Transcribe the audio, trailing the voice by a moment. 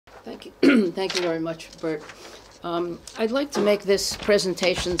Thank you. Thank you very much, Bert. I'd like to make this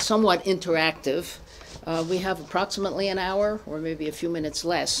presentation somewhat interactive. We have approximately an hour, or maybe a few minutes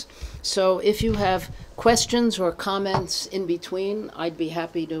less. So if you have questions or comments in between, I'd be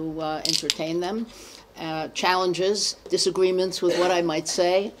happy to entertain them. Challenges, disagreements with what I might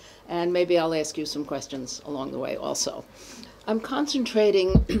say, and maybe I'll ask you some questions along the way also. I'm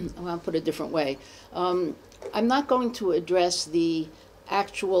concentrating, well, I'll put it a different way. I'm not going to address the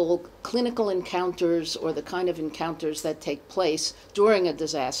actual clinical encounters or the kind of encounters that take place during a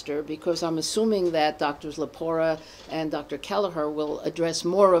disaster, because I'm assuming that Drs. Lepora and Dr. Kelleher will address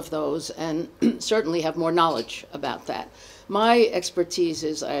more of those and certainly have more knowledge about that. My expertise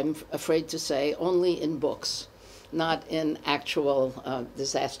is, I'm afraid to say, only in books, not in actual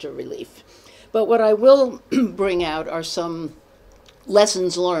disaster relief. But what I will bring out are some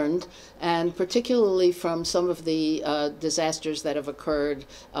lessons learned, and particularly from some of the disasters that have occurred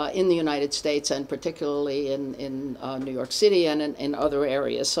in the United States, and particularly in New York City and in other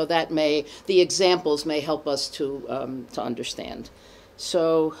areas. So that the examples may help us to understand.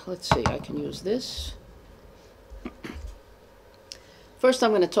 So let's see, I can use this. First,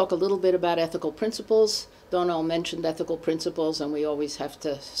 I'm going to talk a little bit about ethical principles. Donald mentioned ethical principles, and we always have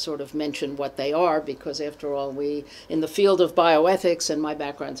to sort of mention what they are, because after all, we, in the field of bioethics, and my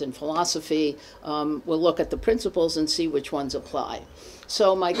background's in philosophy, will look at the principles and see which ones apply.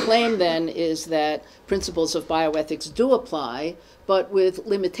 So my claim then is that principles of bioethics do apply, but with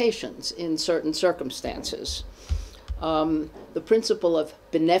limitations in certain circumstances. The principle of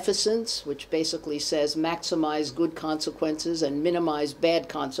beneficence, which basically says maximize good consequences and minimize bad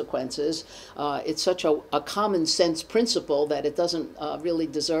consequences. It's such a common sense principle that it doesn't really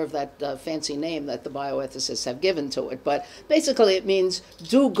deserve that fancy name that the bioethicists have given to it. But basically it means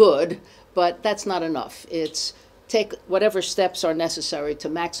do good, but that's not enough. It's take whatever steps are necessary to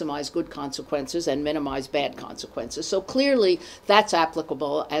maximize good consequences and minimize bad consequences. So clearly that's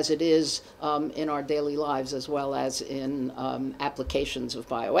applicable as it is in our daily lives, as well as in applications of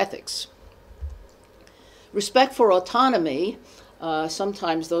bioethics. Respect for autonomy.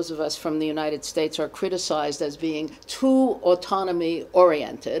 Sometimes those of us from the United States are criticized as being too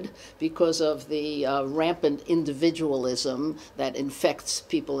autonomy-oriented because of the rampant individualism that infects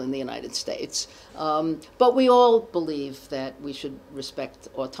people in the United States. But we all believe that we should respect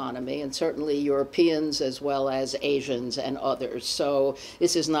autonomy, and certainly Europeans as well as Asians and others. So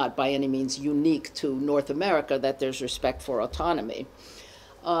this is not by any means unique to North America that there's respect for autonomy.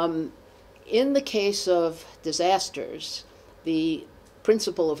 In the case of disasters, the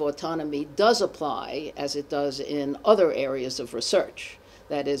principle of autonomy does apply as it does in other areas of research.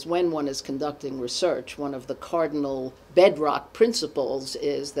 That is, when one is conducting research, one of the cardinal bedrock principles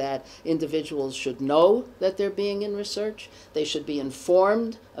is that individuals should know that they're being in research. They should be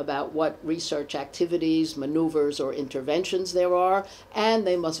informed about what research activities, maneuvers, or interventions there are, and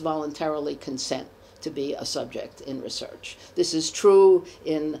they must voluntarily consent to be a subject in research. This is true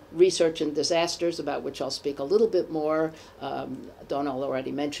in research and disasters, about which I'll speak a little bit more. Donald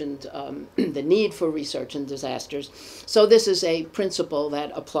already mentioned the need for research and disasters. So this is a principle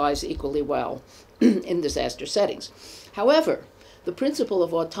that applies equally well in disaster settings. However, the principle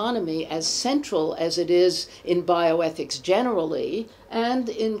of autonomy, as central as it is in bioethics generally and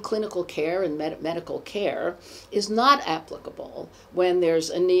in clinical care and medical care, is not applicable when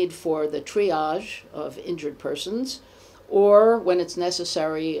there's a need for the triage of injured persons, or when it's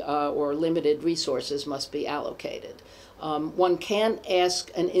necessary or limited resources must be allocated. One can't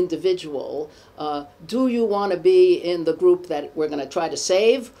ask an individual, do you want to be in the group that we're going to try to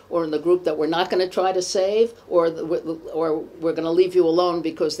save, or in the group that we're not going to try to save, or we're going to leave you alone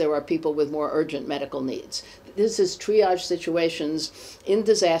because there are people with more urgent medical needs. This is triage situations in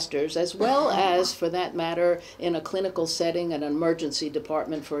disasters, as well as, for that matter, in a clinical setting, an emergency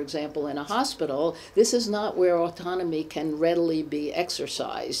department, for example, in a hospital. This is not where autonomy can readily be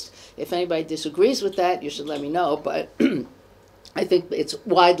exercised. If anybody disagrees with that, you should let me know, but I think it's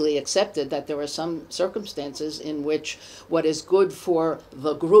widely accepted that there are some circumstances in which what is good for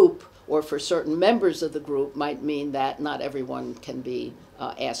the group or for certain members of the group might mean that not everyone can be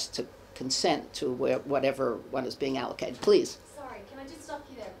asked to consent to whatever one is being allocated. Please. Sorry, can I just stop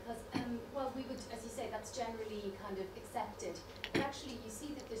you there? Because, well, we would, as you say, that's generally kind of accepted. But actually, you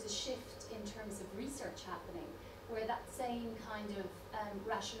see that there's a shift in terms of research happening, where that same kind of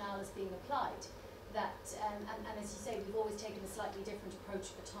rationale is being applied. That, and as you say, we've always taken a slightly different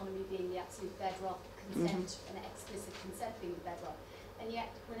approach, autonomy being the absolute bedrock, consent, and explicit consent being the bedrock. And yet,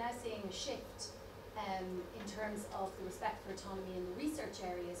 we're now seeing a shift in terms of the respect for autonomy in the research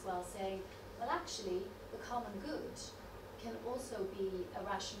area as well, saying, well, actually, the common good can also be a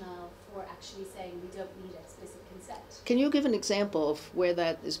rationale for actually saying we don't need explicit consent. Can you give an example of where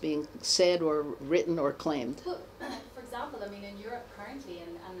that is being said or written or claimed? Well, for example, I mean, in Europe currently,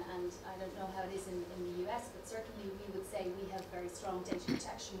 and I don't know how it is in the US, but certainly we would say we have very strong data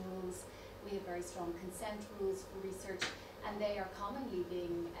protection rules, we have very strong consent rules for research, and they are commonly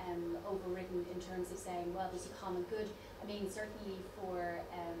being overridden in terms of saying, well, there's a common good. I mean, certainly for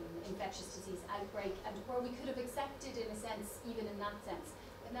infectious disease outbreak, and where we could have accepted, in a sense, even in that sense.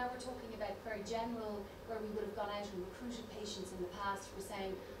 But now we're talking about very general, where we would have gone out and recruited patients in the past. We're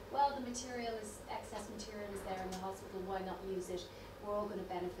saying, well, the material is, excess material is there in the hospital, why not use it? We're all going to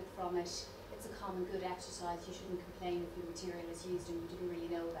benefit from it. It's a common good exercise. You shouldn't complain if your material is used and you didn't really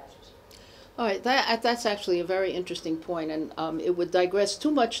know about it. All right, that's actually a very interesting point, and it would digress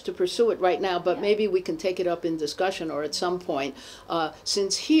too much to pursue it right now, but maybe we can take it up in discussion or at some point.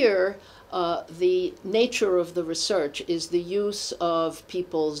 Since here, the nature of the research is the use of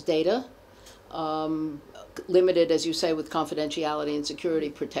people's data, limited, as you say, with confidentiality and security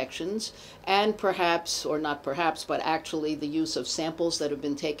protections, and perhaps, or not perhaps, but actually the use of samples that have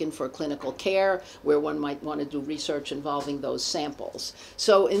been taken for clinical care, where one might want to do research involving those samples.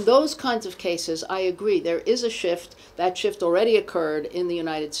 So in those kinds of cases, I agree, there is a shift. That shift already occurred in the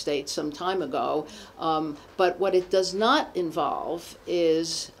United States some time ago, but what it does not involve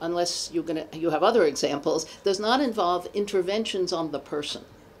is, unless you have other examples, does not involve interventions on the person.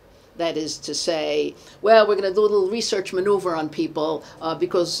 That is to say, well, we're going to do a little research maneuver on people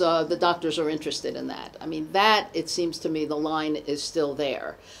because the doctors are interested in that. I mean, that, it seems to me, the line is still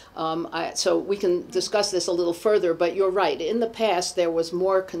there. So we can discuss this a little further, but you're right. In the past, there was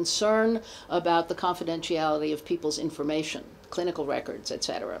more concern about the confidentiality of people's information, clinical records,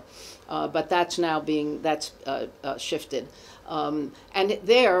 etc. But that's now shifted. And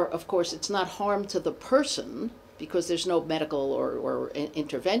there, of course, it's not harm to the person, because there's no medical or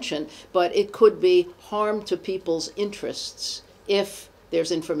intervention, but it could be harm to people's interests if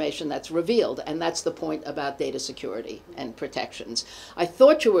there's information that's revealed, and that's the point about data security and protections. I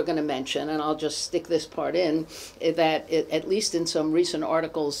thought you were going to mention, and I'll just stick this part in, that at least in some recent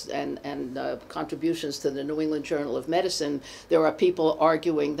articles and contributions to the New England Journal of Medicine, there are people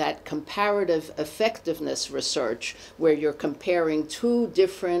arguing that comparative effectiveness research, where you're comparing two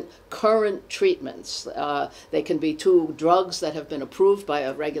different current treatments, they can be two drugs that have been approved by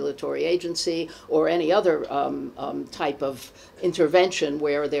a regulatory agency or any other type of intervention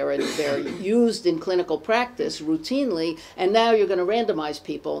where they're used in clinical practice routinely, and now you're going to randomize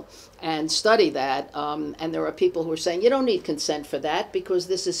people and study that, and there are people who are saying you don't need consent for that because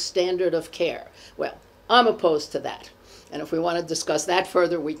this is standard of care. Well, I'm opposed to that, and if we want to discuss that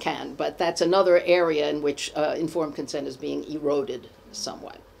further, we can, but that's another area in which informed consent is being eroded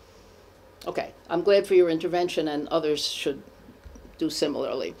somewhat. Okay, I'm glad for your intervention, and others should do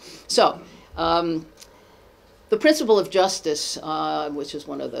similarly. So, the principle of justice, which is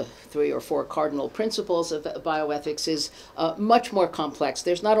one of the 3 or 4 cardinal principles of bioethics, is much more complex.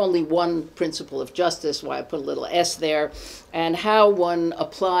 There's not only one principle of justice, why I put a little S there, and how one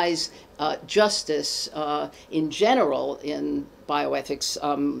applies justice in general in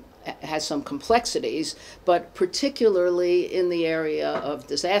bioethics has some complexities, but particularly in the area of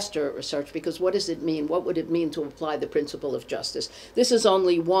disaster research, because what does it mean? What would it mean to apply the principle of justice? This is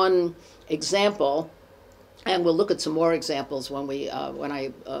only one example. And we'll look at some more examples when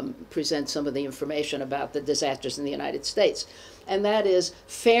I present some of the information about the disasters in the United States. And that is,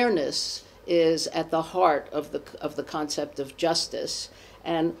 fairness is at the heart of the concept of justice,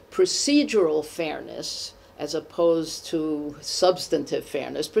 and procedural fairness, as opposed to substantive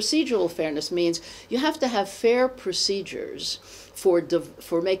fairness. Procedural fairness means you have to have fair procedures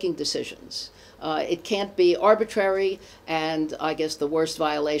for making decisions. It can't be arbitrary, and I guess the worst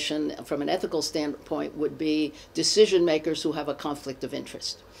violation from an ethical standpoint would be decision makers who have a conflict of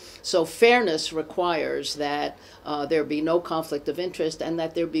interest. So fairness requires that there be no conflict of interest and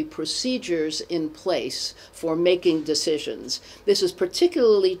that there be procedures in place for making decisions. This is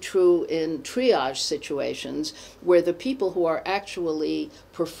particularly true in triage situations where the people who are actually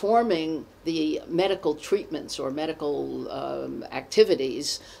performing the medical treatments or medical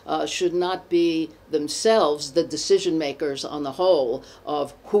activities should not be themselves the decision makers on the whole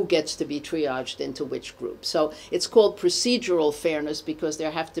of who gets to be triaged into which group. So it's called procedural fairness because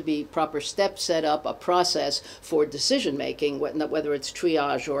there have to be proper steps set up, a process for decision making, whether it's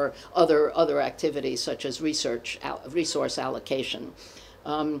triage or other activities such as resource allocation.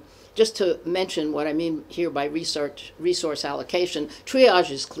 Just to mention what I mean here by resource allocation,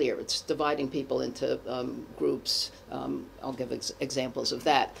 triage is clear. It's dividing people into groups. I'll give examples of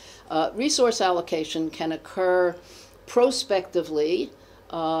that. Resource allocation can occur prospectively,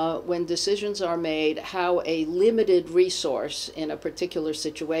 when decisions are made, how a limited resource in a particular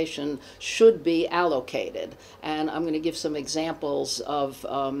situation should be allocated. And I'm going to give some examples of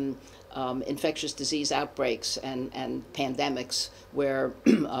infectious disease outbreaks and pandemics where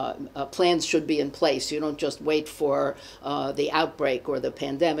plans should be in place. You don't just wait for the outbreak or the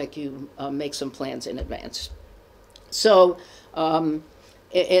pandemic, you make some plans in advance. So,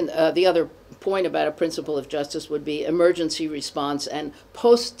 the other point about a principle of justice would be emergency response and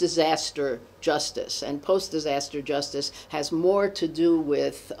post-disaster justice. And post-disaster justice has more to do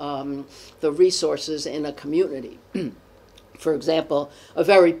with the resources in a community. For example, a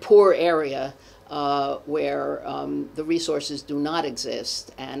very poor area where the resources do not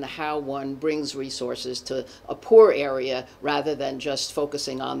exist, and how one brings resources to a poor area rather than just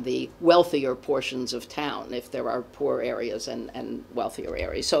focusing on the wealthier portions of town, if there are poor areas and wealthier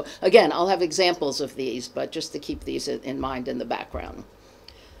areas. So again, I'll have examples of these, but just to keep these in mind in the background.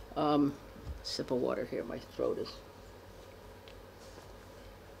 Sip of water here, my throat is...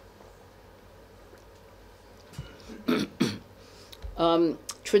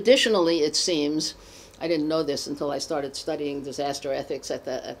 Traditionally, it seems, I didn't know this until I started studying disaster ethics at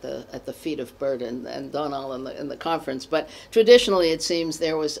the feet of Bert and Donald in the conference, but traditionally it seems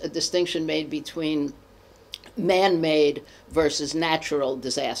there was a distinction made between man-made versus natural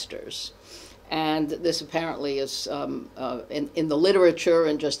disasters. And this apparently is in the literature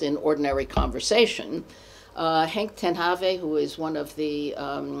and just in ordinary conversation. Henk ten Have, who is one of the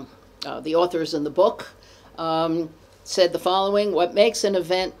authors in the book, said the following: what makes an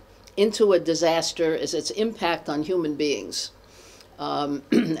event into a disaster is its impact on human beings.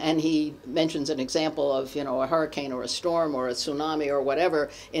 And he mentions an example of, you know, a hurricane or a storm or a tsunami or whatever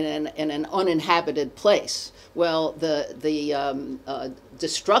in an uninhabited place. Well, the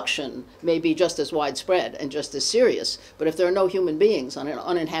destruction may be just as widespread and just as serious, but if there are no human beings on an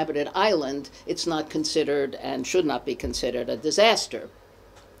uninhabited island, it's not considered and should not be considered a disaster.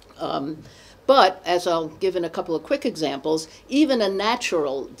 But, as I'll give in a couple of quick examples, even a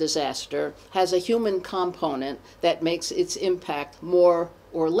natural disaster has a human component that makes its impact more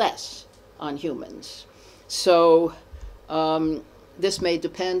or less on humans. So this may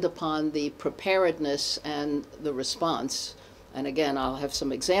depend upon the preparedness and the response. And again, I'll have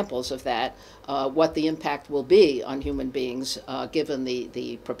some examples of that, what the impact will be on human beings given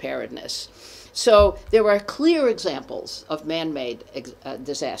the preparedness. So there are clear examples of man-made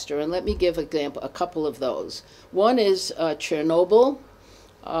disaster, and let me give a couple of those. One is Chernobyl,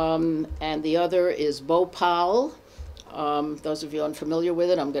 and the other is Bhopal. Those of you unfamiliar with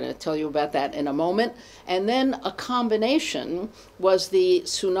it, I'm going to tell you about that in a moment. And then a combination was the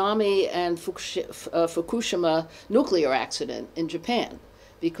tsunami and Fukushima nuclear accident in Japan,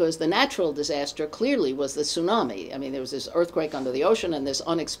 because the natural disaster clearly was the tsunami. I mean, there was this earthquake under the ocean, and this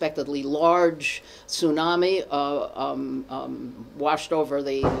unexpectedly large tsunami washed over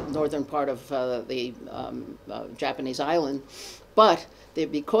the northern part of the Japanese island. But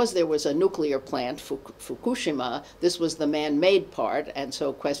because there was a nuclear plant, Fukushima, this was the man-made part, and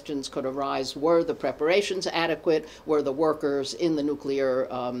so questions could arise: were the preparations adequate? Were the workers in the nuclear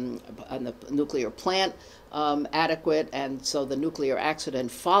plant adequate? And so the nuclear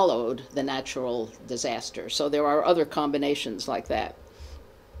accident followed the natural disaster. So there are other combinations like that.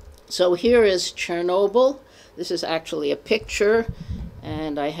 So here is Chernobyl. This is actually a picture,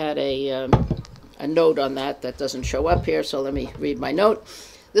 and I had a note on that doesn't show up here, so let me read my note.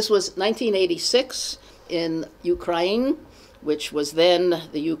 This was 1986 in Ukraine, which was then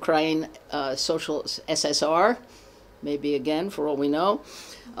the Ukraine Social SSR, maybe again, for all we know.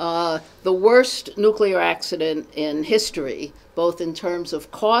 The worst nuclear accident in history, both in terms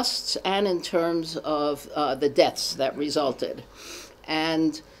of costs and in terms of the deaths that resulted.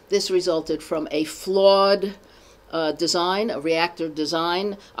 And this resulted from a flawed design, a reactor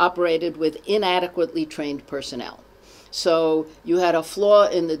design, operated with inadequately trained personnel. So you had a flaw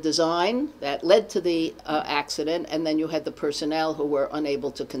in the design that led to the accident, and then you had the personnel who were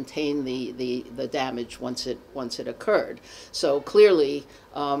unable to contain the damage once it occurred. So clearly,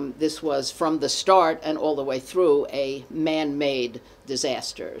 this was from the start and all the way through a man-made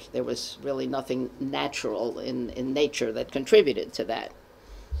disaster. There was really nothing natural in nature that contributed to that.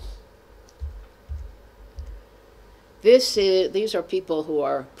 These are people who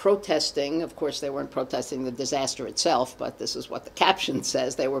are protesting. Of course, they weren't protesting the disaster itself, but this is what the caption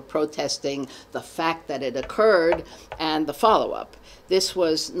says. They were protesting the fact that it occurred and the follow-up. This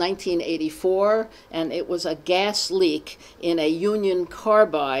was 1984, and it was a gas leak in a Union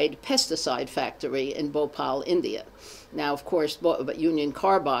Carbide pesticide factory in Bhopal, India. Now, of course, but Union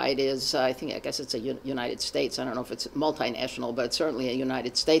Carbide is, I guess it's a United States. I don't know if it's multinational, but it's certainly a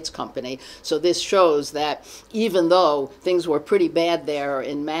United States company. So this shows that even though things were pretty bad there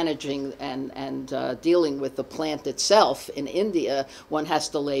in managing and dealing with the plant itself in India, one has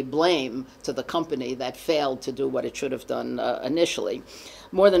to lay blame to the company that failed to do what it should have done initially.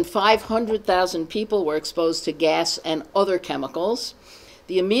 More than 500,000 people were exposed to gas and other chemicals.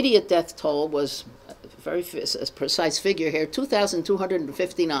 The immediate death toll was a very precise figure here,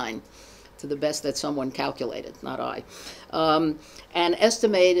 2,259, to the best that someone calculated, not I. And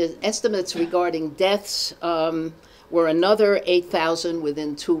estimates regarding deaths were another 8,000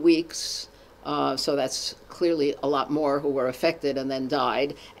 within 2 weeks. So that's clearly a lot more who were affected and then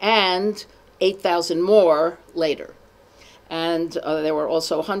died, and 8,000 more later. And there were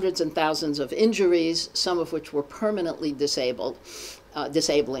also hundreds and thousands of injuries, some of which were permanently disabling.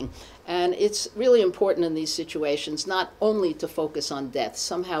 And it's really important in these situations not only to focus on death.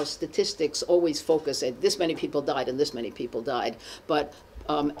 Somehow statistics always focus at this many people died and this many people died. But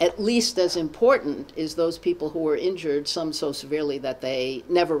at least as important is those people who were injured, some so severely that they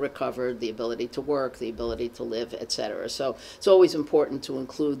never recovered, the ability to work, the ability to live, etc. So it's always important to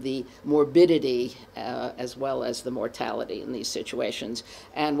include the morbidity as well as the mortality in these situations.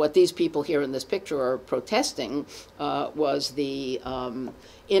 And what these people here in this picture are protesting was the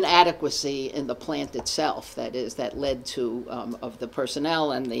inadequacy in the plant itself, that led to, of the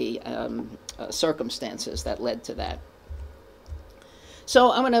personnel and the circumstances that led to that.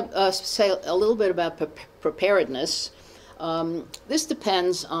 So I'm going to say a little bit about preparedness. This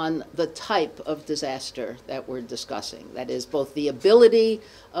depends on the type of disaster that we're discussing. That is both the ability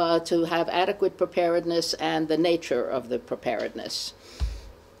to have adequate preparedness and the nature of the preparedness.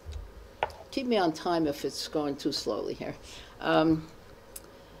 Keep me on time if it's going too slowly here.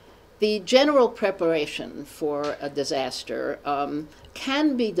 The general preparation for a disaster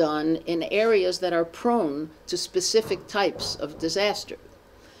can be done in areas that are prone to specific types of disaster.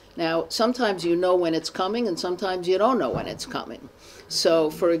 Now, sometimes you know when it's coming, and sometimes you don't know when it's coming.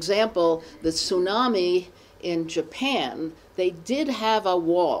 So, for example, the tsunami in Japan, they did have a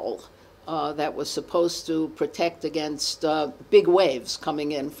wall that was supposed to protect against big waves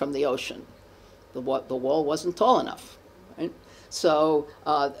coming in from the ocean. The wall wasn't tall enough, right? So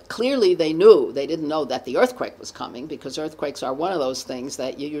clearly they knew, they didn't know that the earthquake was coming, because earthquakes are one of those things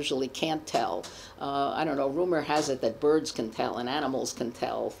that you usually can't tell. I don't know, rumor has it that birds can tell and animals can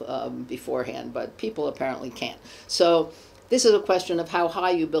tell beforehand, but people apparently can't. So this is a question of how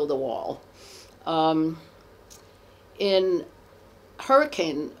high you build a wall. In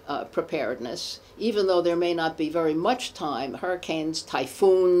hurricane preparedness, even though there may not be very much time, hurricanes,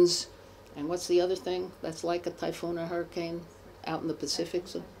 typhoons, and what's the other thing that's like a typhoon or hurricane? Out in the Pacific,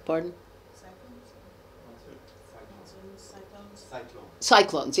 so, pardon?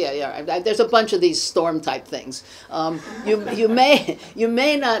 Cyclones, yeah. There's a bunch of these storm-type things. You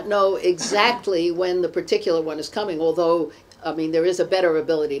may not know exactly when the particular one is coming, although, I mean, there is a better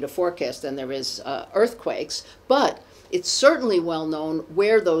ability to forecast than there is earthquakes, but it's certainly well known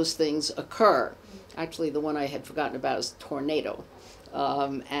where those things occur. Actually, the one I had forgotten about is tornado.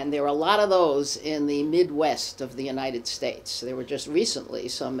 And there are a lot of those in the Midwest of the United States. There were just recently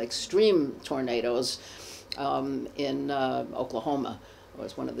some extreme tornadoes in Oklahoma.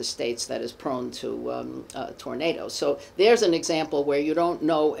 Was one of the states that is prone to tornadoes. So there's an example where you don't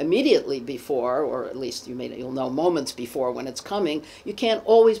know immediately before, or at least you'll know moments before when it's coming. You can't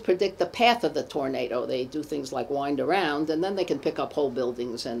always predict the path of the tornado. They do things like wind around, and then they can pick up whole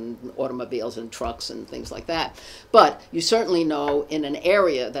buildings and automobiles and trucks and things like that. But you certainly know in an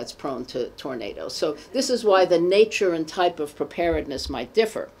area that's prone to tornadoes. So this is why the nature and type of preparedness might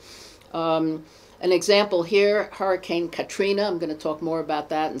differ. An example here, Hurricane Katrina. I'm going to talk more about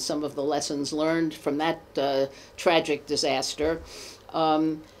that and some of the lessons learned from that tragic disaster.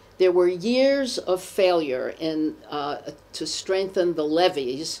 There were years of failure to strengthen the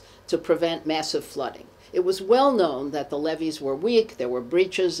levees to prevent massive flooding. It was well known that the levees were weak. There were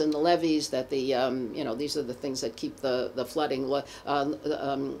breaches in the levees. That these are the things that keep the flooding.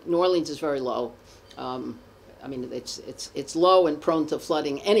 New Orleans is very low. I mean, it's low and prone to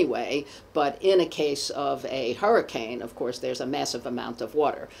flooding anyway, but in a case of a hurricane, of course, there's a massive amount of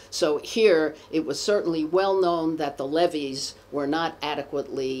water. So here, it was certainly well known that the levees were not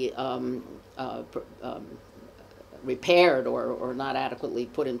adequately repaired or not adequately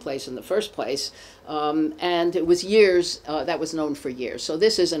put in place in the first place. And it was years, that was known for years. So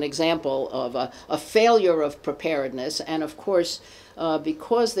this is an example of a failure of preparedness. And of course,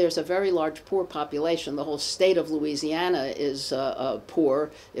 because there's a very large poor population, the whole state of Louisiana is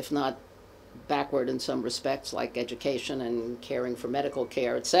poor, if not backward in some respects, like education and caring for medical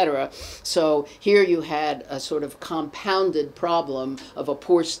care, etc. So here you had a sort of compounded problem of a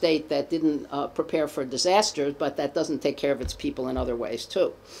poor state that didn't prepare for disasters, but that doesn't take care of its people in other ways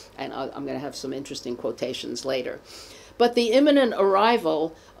too. And I'm going to have some interesting quotations later. But the imminent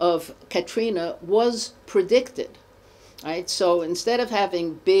arrival of Katrina was predicted, right? So instead of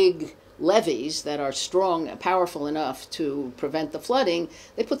having big levees that are strong and powerful enough to prevent the flooding,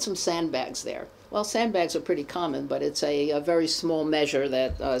 they put some sandbags there. Well, sandbags are pretty common, but it's a very small measure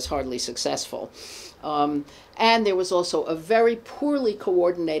that is hardly successful. And there was also a very poorly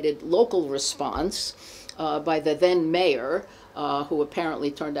coordinated local response by the then mayor, who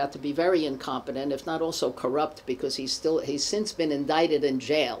apparently turned out to be very incompetent, if not also corrupt, because he's since been indicted and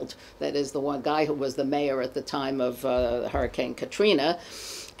jailed. That is the one guy who was the mayor at the time of Hurricane Katrina.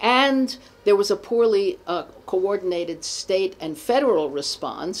 And there was a poorly coordinated state and federal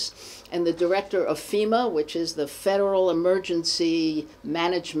response. And the director of FEMA, which is the Federal Emergency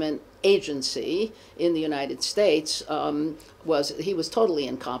Management Agency in the United States, he was totally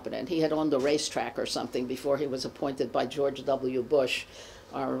incompetent. He had owned a racetrack or something before he was appointed by George W. Bush,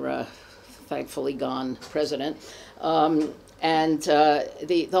 our thankfully gone president. And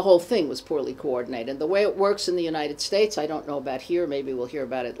the whole thing was poorly coordinated. The way it works in the United States, I don't know about here, maybe we'll hear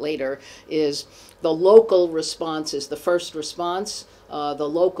about it later, is the local response is the first response. The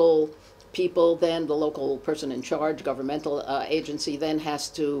local people, then the local person in charge, governmental agency, then has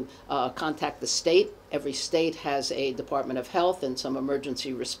to contact the state. Every state has a Department of Health and some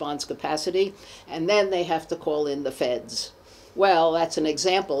emergency response capacity, and then they have to call in the feds. Well, that's an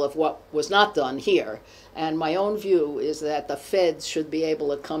example of what was not done here. And my own view is that the feds should be able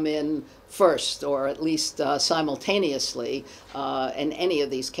to come in first, or at least simultaneously in any of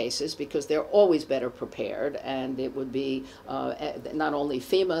these cases, because they're always better prepared. And it would be not only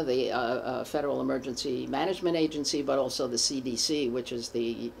FEMA, the Federal Emergency Management Agency, but also the CDC, which is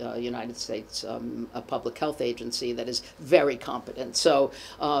the United States Public Health Agency that is very competent. So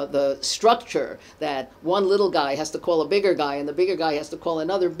the structure that one little guy has to call a bigger guy and the bigger guy has to call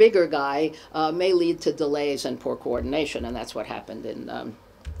another bigger guy may lead to delays and poor coordination, and that's what happened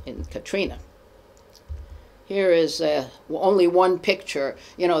in Katrina. Here is only one picture.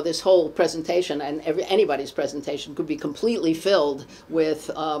 You know, this whole presentation and anybody's presentation could be completely filled with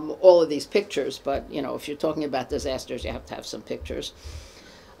all of these pictures, but you know, if you're talking about disasters, you have to have some pictures.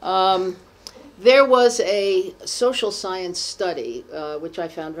 There was a social science study, which I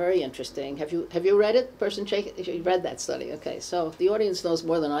found very interesting. Have you read it? Person shake, you read that study? Okay, so the audience knows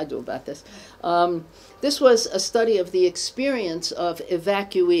more than I do about this. This was a study of the experience of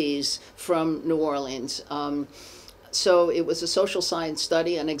evacuees from New Orleans. So it was a social science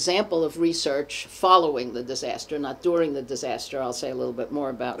study, an example of research following the disaster, not during the disaster. I'll say a little bit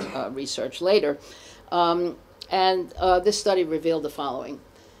more about research later. This study revealed the following.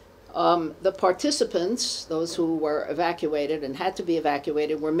 The participants, those who were evacuated and had to be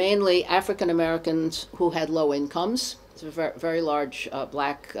evacuated, were mainly African Americans who had low incomes. It's a very large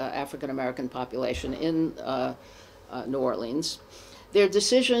black African American population in New Orleans. Their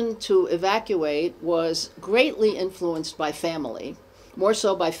decision to evacuate was greatly influenced by family, more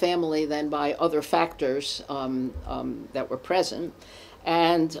so by family than by other factors that were present.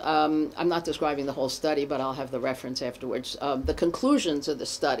 And I'm not describing the whole study, but I'll have the reference afterwards. The conclusions of the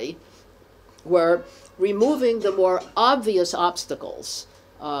study were removing the more obvious obstacles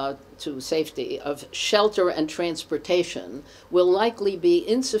to safety of shelter and transportation will likely be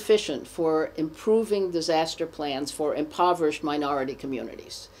insufficient for improving disaster plans for impoverished minority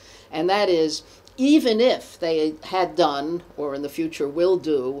communities. And that is, even if they had done, or in the future will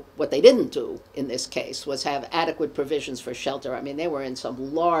do, what they didn't do in this case was have adequate provisions for shelter. I mean, they were in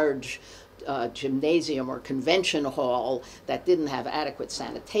some large gymnasium or convention hall that didn't have adequate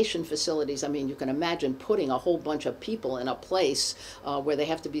sanitation facilities. I mean, you can imagine putting a whole bunch of people in a place where they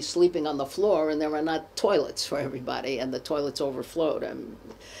have to be sleeping on the floor and there are not toilets for everybody and the toilets overflowed.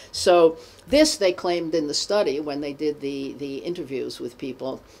 So this, they claimed in the study when they did the interviews with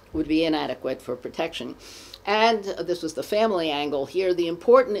people, would be inadequate for protection. And this was the family angle here. The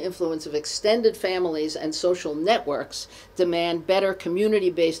important influence of extended families and social networks demand better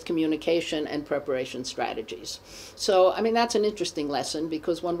community-based communication and preparation strategies. So, I mean, that's an interesting lesson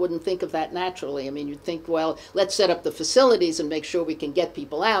because one wouldn't think of that naturally. I mean, you'd think, well, let's set up the facilities and make sure we can get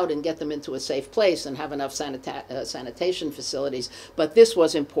people out and get them into a safe place and have enough sanitation facilities. But this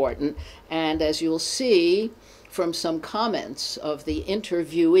was important. And as you'll see from some comments of the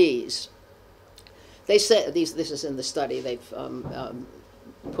interviewees, they said, this is in the study, they've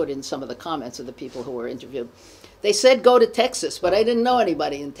put in some of the comments of the people who were interviewed. They said, go to Texas, but I didn't know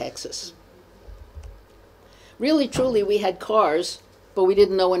anybody in Texas. Really, truly, we had cars, but we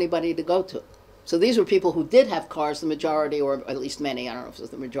didn't know anybody to go to. So these were people who did have cars, the majority, or at least many, I don't know if it was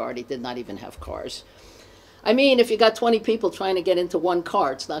the majority, did not even have cars. I mean, if you got 20 people trying to get into one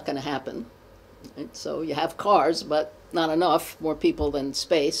car, it's not going to happen. Right? So you have cars, but not enough, more people than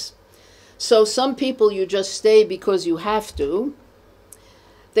space. So some people you just stay because you have to.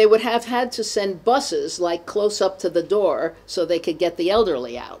 They would have had to send buses like close up to the door so they could get the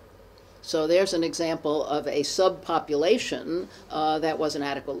elderly out. So there's an example of a subpopulation that wasn't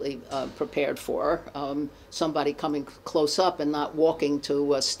adequately prepared for. Somebody coming close up and not walking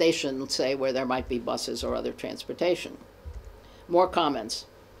to a station, say, where there might be buses or other transportation. More comments.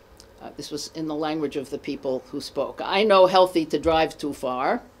 This was in the language of the people who spoke. I know healthy to drive too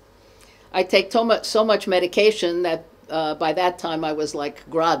far. I take so much medication that by that time I was like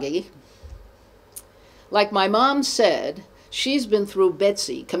groggy. Like my mom said, she's been through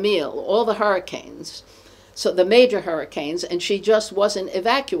Betsy, Camille, all the hurricanes, so the major hurricanes, and she just wasn't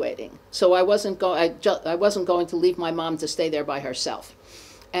evacuating. So I wasn't going to leave my mom to stay there by herself.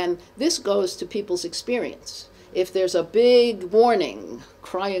 And this goes to people's experience. If there's a big warning,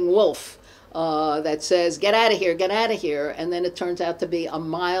 crying wolf, that says, get out of here, and then it turns out to be a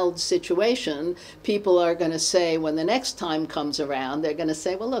mild situation, people are going to say, when the next time comes around, they're going to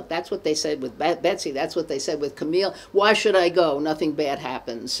say, well, look, that's what they said with Betsy, that's what they said with Camille, why should I go? Nothing bad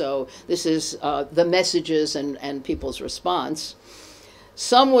happens. So this is the messages and people's response.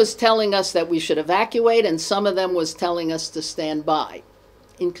 Some was telling us that we should evacuate, and some of them was telling us to stand by.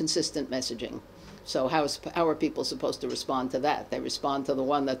 Inconsistent messaging. So how are people supposed to respond to that? They respond to the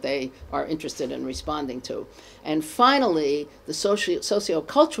one that they are interested in responding to. And finally, the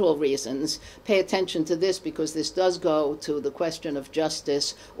socio-cultural reasons, pay attention to this because this does go to the question of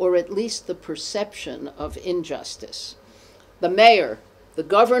justice, or at least the perception of injustice. The mayor, the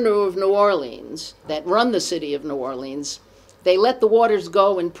governor of New Orleans, that run the city of New Orleans, they let the waters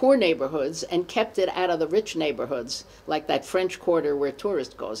go in poor neighborhoods and kept it out of the rich neighborhoods, like that French Quarter where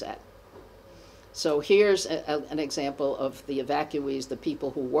tourists goes at. So here's an example of the evacuees, the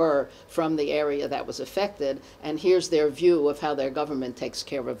people who were from the area that was affected, and here's their view of how their government takes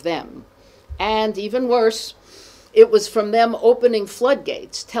care of them. And even worse, it was from them opening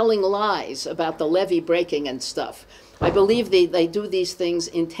floodgates, telling lies about the levee breaking and stuff. I believe they do these things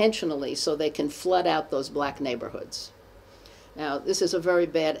intentionally so they can flood out those black neighborhoods. Now, this is a very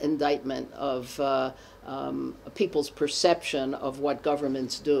bad indictment of people's perception of what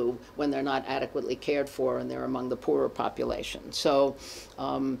governments do when they're not adequately cared for and they're among the poorer population. So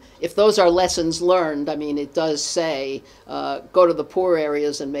if those are lessons learned, I mean, it does say go to the poor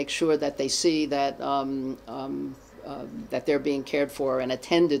areas and make sure that they see that that they're being cared for and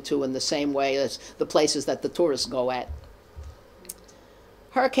attended to in the same way as the places that the tourists go at.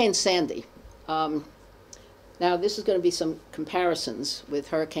 Hurricane Sandy. Now, this is going to be some comparisons with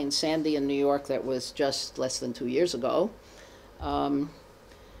Hurricane Sandy in New York that was just less than 2 years ago. And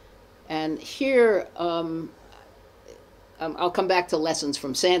here, I'll come back to lessons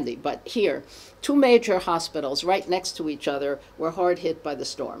from Sandy, but here, two major hospitals right next to each other were hard hit by the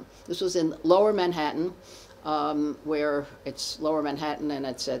storm. This was in Lower Manhattan, where it's Lower Manhattan and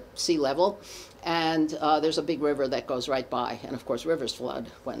it's at sea level. And there's a big river that goes right by. And of course, rivers flood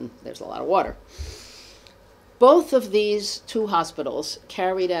when there's a lot of water. Both of these two hospitals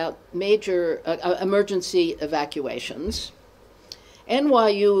carried out major emergency evacuations.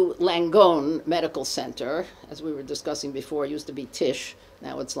 NYU Langone Medical Center, as we were discussing before, used to be Tisch.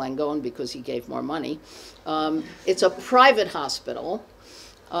 Now it's Langone because he gave more money. It's a private hospital.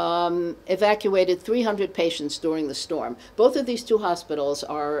 Evacuated 300 patients during the storm. Both of these two hospitals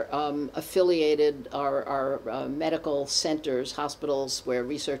are affiliated, are medical centers, hospitals where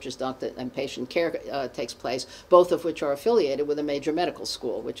research is done and patient care takes place, both of which are affiliated with a major medical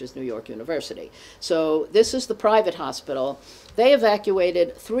school, which is New York University. So this is the private hospital. They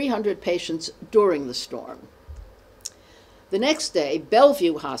evacuated 300 patients during the storm. The next day,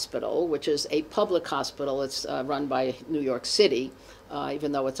 Bellevue Hospital, which is a public hospital, it's run by New York City,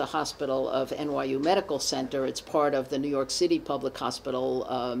 even though it's a hospital of NYU Medical Center, it's part of the New York City Public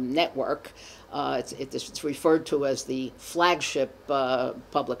Hospital network. It's referred to as the flagship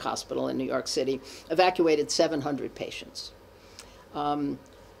public hospital in New York City, evacuated 700 patients. And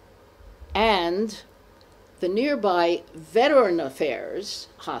the nearby Veteran Affairs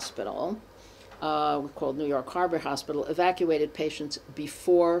Hospital, called New York Harbor Hospital, evacuated patients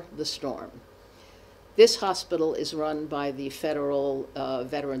before the storm. This hospital is run by the Federal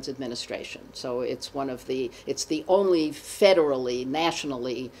Veterans Administration. So it's it's the only federally,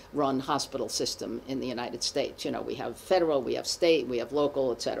 nationally run hospital system in the United States. You know, we have federal, we have state, we have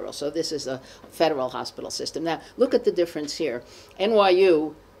local, et cetera. So this is a federal hospital system. Now, look at the difference here.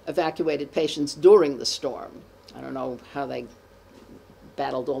 NYU evacuated patients during the storm. I don't know how they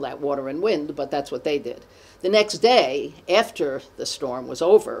battled all that water and wind, but that's what they did. The next day, after the storm was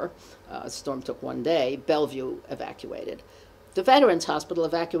over, the storm took one day, Bellevue evacuated. The Veterans Hospital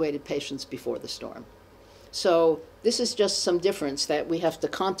evacuated patients before the storm. So this is just some difference that we have to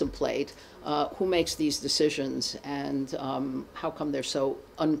contemplate who makes these decisions and how come they're so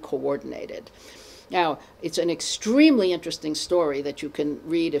uncoordinated. Now, it's an extremely interesting story that you can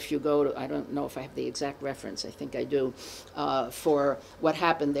read if you go to, I don't know if I have the exact reference, I think I do, for what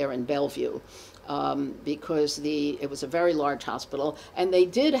happened there in Bellevue. Because it was a very large hospital, and they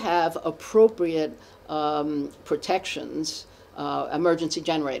did have appropriate protections, emergency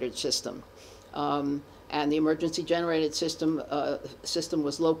generator system. And the emergency generated system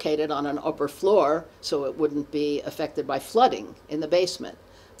was located on an upper floor, so it wouldn't be affected by flooding in the basement.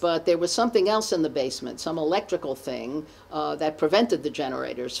 But there was something else in the basement, some electrical thing that prevented the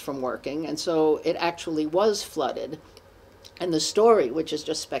generators from working, and so it actually was flooded. And the story, which is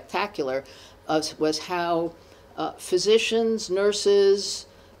just spectacular, was how physicians, nurses,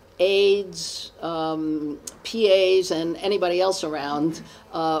 aides, PAs, and anybody else around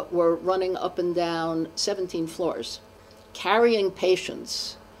were running up and down 17 floors, carrying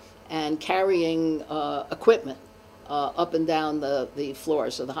patients and carrying equipment up and down the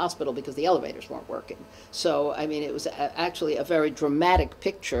floors of the hospital because the elevators weren't working. So, I mean, it was actually a very dramatic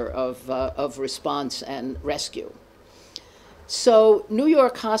picture of response and rescue. So New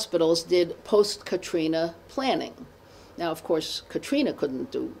York hospitals did post-Katrina planning. Now, of course, Katrina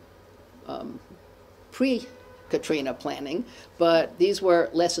couldn't do pre-Katrina planning, but these were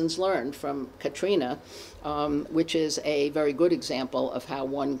lessons learned from Katrina, which is a very good example of how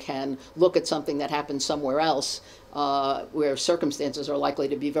one can look at something that happened somewhere else where circumstances are likely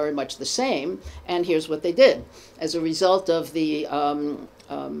to be very much the same, and here's what they did. As a result of the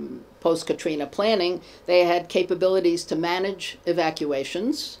post-Katrina planning, they had capabilities to manage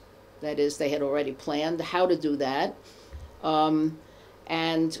evacuations. That is, they had already planned how to do that.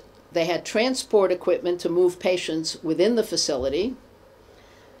 And they had transport equipment to move patients within the facility.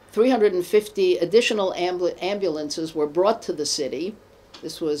 350 additional ambulances were brought to the city.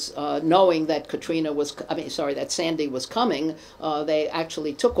 This was knowing that that Sandy was coming. They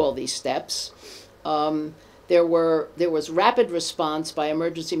actually took all these steps. There was rapid response by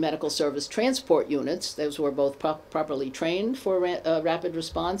emergency medical service transport units. Those were both properly trained for rapid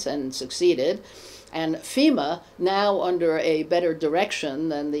response and succeeded. And FEMA, now under a better direction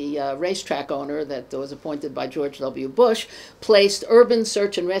than the racetrack owner that was appointed by George W. Bush, placed urban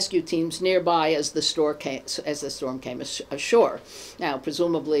search and rescue teams nearby as the storm came ashore. Now,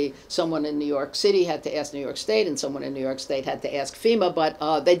 presumably, someone in New York City had to ask New York State, and someone in New York State had to ask FEMA,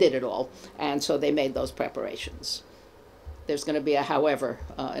 but they did it all, and so they made those preparations. There's going to be a however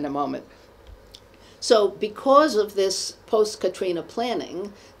in a moment. So because of this post-Katrina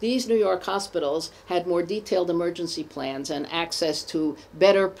planning, these New York hospitals had more detailed emergency plans and access to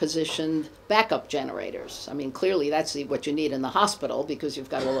better positioned backup generators. I mean, clearly that's what you need in the hospital because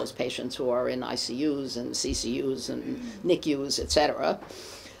you've got all those patients who are in ICUs and CCUs and NICUs, et cetera.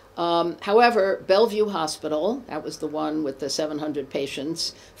 However, Bellevue Hospital, that was the one with the 700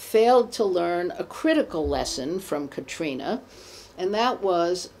 patients, failed to learn a critical lesson from Katrina, and that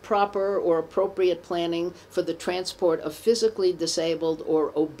was proper or appropriate planning for the transport of physically disabled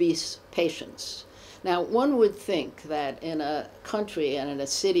or obese patients. Now, one would think that in a country and in a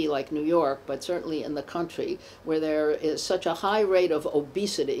city like New York, but certainly in the country where there is such a high rate of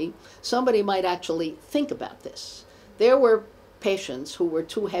obesity, somebody might actually think about this. There were patients who were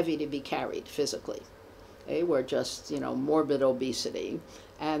too heavy to be carried physically. They were just, morbid obesity,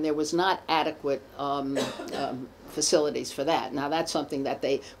 and there was not adequate facilities for that. Now, that's something that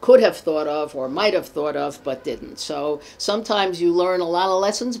they could have thought of or might have thought of, but didn't. So sometimes you learn a lot of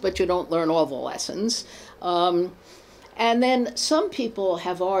lessons, but you don't learn all the lessons. And then some people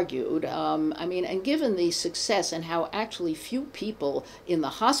have argued, and given the success and how actually few people in the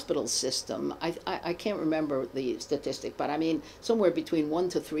hospital system, I can't remember the statistic, but somewhere between 1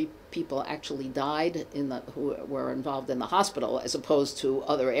 to 3 people actually died who were involved in the hospital as opposed to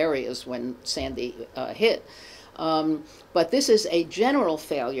other areas when Sandy hit. But this is a general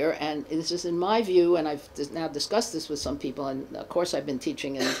failure, and this is in my view, and I've now discussed this with some people, and of course I've been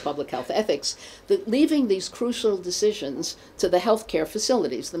teaching in public health ethics, that leaving these crucial decisions to the healthcare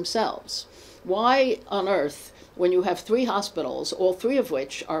facilities themselves. Why on earth, when you have three hospitals, all three of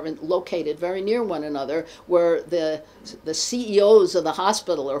which are located very near one another, where the CEOs of the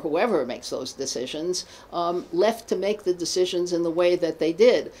hospital or whoever makes those decisions left to make the decisions in the way that they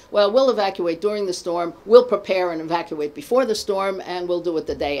did? Well, we'll evacuate during the storm, we'll prepare and evacuate before the storm, and we'll do it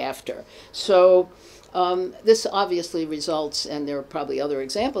the day after. So this obviously results, and there are probably other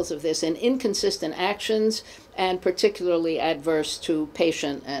examples of this, in inconsistent actions and particularly adverse to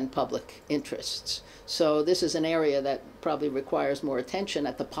patient and public interests. So this is an area that probably requires more attention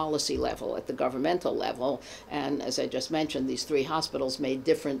at the policy level, at the governmental level. And as I just mentioned, these three hospitals made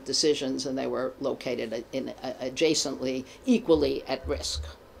different decisions, and they were located in adjacently, equally at risk.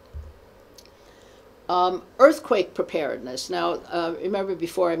 Earthquake preparedness. Now, remember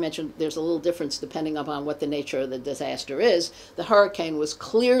before I mentioned there's a little difference depending upon what the nature of the disaster is. The hurricane was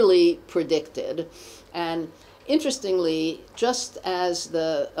clearly predicted, and interestingly, just as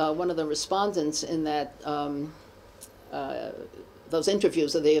the one of the respondents in that those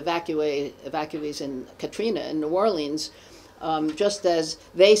interviews of the evacuees in Katrina in New Orleans, just as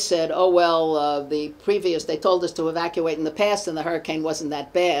they said, oh, well, they told us to evacuate in the past and the hurricane wasn't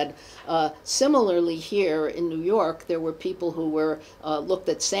that bad. Similarly here in New York, there were people who were looked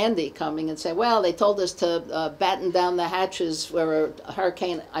at Sandy coming and said, well, they told us to batten down the hatches for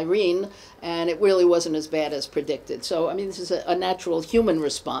Hurricane Irene, and it really wasn't as bad as predicted. So, I mean, this is a natural human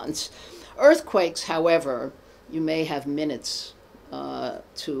response. Earthquakes, however, you may have minutes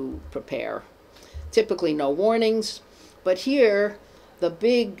to prepare. Typically no warnings. But here, the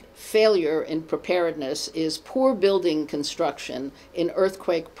big failure in preparedness is poor building construction in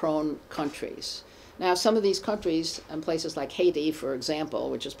earthquake-prone countries. Now, some of these countries, and places like Haiti, for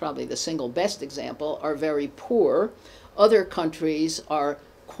example, which is probably the single best example, are very poor. Other countries are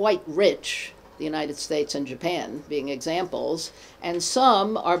quite rich, the United States and Japan being examples, and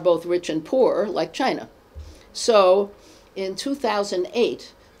some are both rich and poor, like China. So, in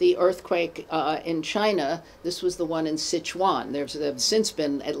 2008, the earthquake in China, this was the one in Sichuan. There's since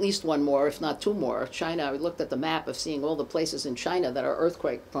been at least one more, if not two more. China, I looked at the map of seeing all the places in China that are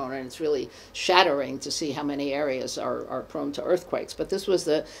earthquake prone, and it's really shattering to see how many areas are prone to earthquakes. But this was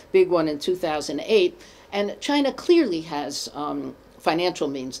the big one in 2008. And China clearly has financial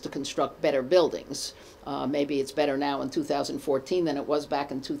means to construct better buildings. Maybe it's better now in 2014 than it was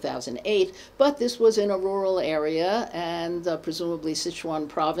back in 2008, but this was in a rural area, and presumably Sichuan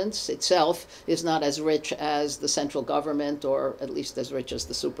province itself is not as rich as the central government, or at least as rich as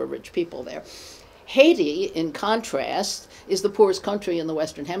the super rich people there. Haiti, in contrast, is the poorest country in the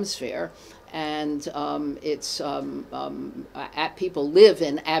Western Hemisphere, and people live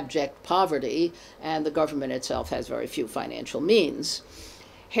in abject poverty, and the government itself has very few financial means.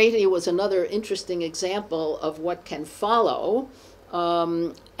 Haiti was another interesting example of what can follow,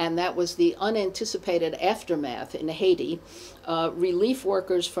 and that was the unanticipated aftermath in Haiti. Relief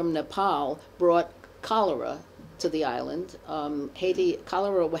workers from Nepal brought cholera to the island.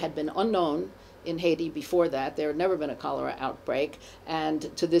 Cholera had been unknown in Haiti before that. There had never been a cholera outbreak,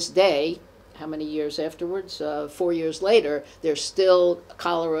 and to this day, how many years afterwards? 4 years later, there's still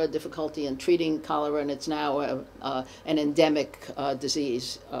cholera, difficulty in treating cholera, and it's now an endemic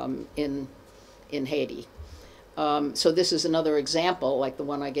disease in Haiti. So this is another example, like the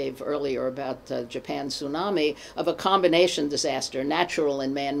one I gave earlier about Japan tsunami, of a combination disaster, natural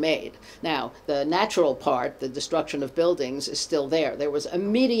and man-made. Now, the natural part, the destruction of buildings, is still there. There was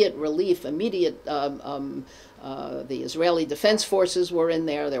immediate relief, the Israeli Defense Forces were in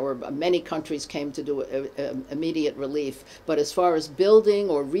there. There were many countries came to do immediate relief. But as far as building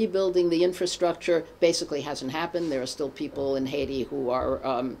or rebuilding the infrastructure, basically hasn't happened. There are still people in Haiti who are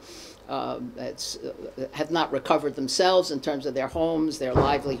have not recovered themselves in terms of their homes, their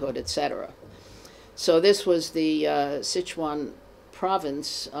livelihood, etc. So this was the Sichuan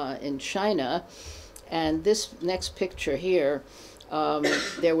province in China, and this next picture here.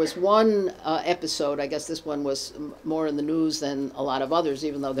 There was one episode, I guess this one was more in the news than a lot of others,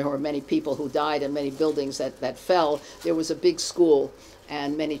 even though there were many people who died and many buildings that fell. There was a big school,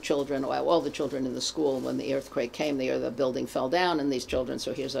 and many children, well, all the children in the school, when the earthquake came, the building fell down, and these children,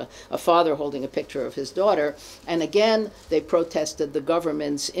 so here's a father holding a picture of his daughter, and again, they protested the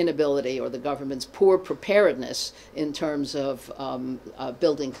government's inability or the government's poor preparedness in terms of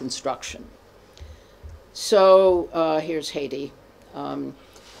building construction. So here's Haiti.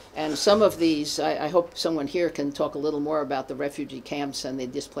 And some of these, I hope someone here can talk a little more about the refugee camps and the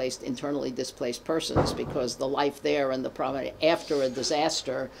internally displaced persons, because the life there and the problem after a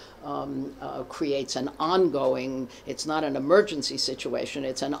disaster creates an ongoing, it's not an emergency situation,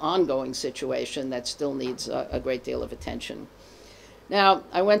 it's an ongoing situation that still needs a great deal of attention. Now,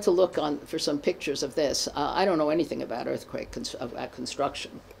 I went to look for some pictures of this. I don't know anything about earthquake about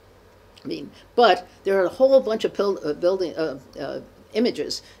construction. I mean, but there are a whole bunch of building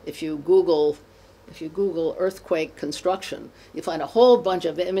images. If you Google earthquake construction, you find a whole bunch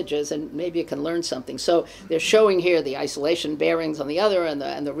of images, and maybe you can learn something. So they're showing here the isolation bearings on the other, and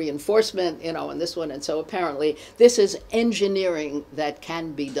the reinforcement, you know, on this one. And so apparently this is engineering that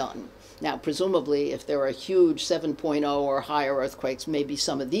can be done. Now, presumably, if there are huge 7.0 or higher earthquakes, maybe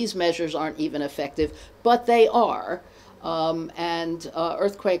some of these measures aren't even effective, but they are.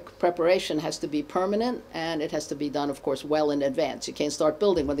 Earthquake preparation has to be permanent, and it has to be done, of course, well in advance. You can't start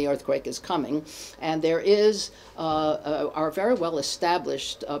building when the earthquake is coming. And there are very well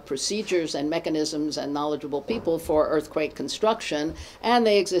established procedures and mechanisms and knowledgeable people for earthquake construction, and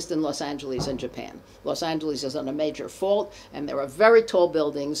they exist in Los Angeles and Japan. Los Angeles is on a major fault, and there are very tall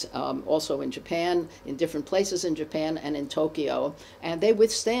buildings also in Japan, in different places in Japan and in Tokyo, and they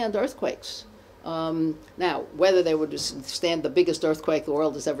withstand earthquakes. Now, whether they would withstand the biggest earthquake the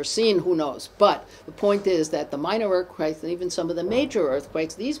world has ever seen, who knows? But the point is that the minor earthquakes and even some of the major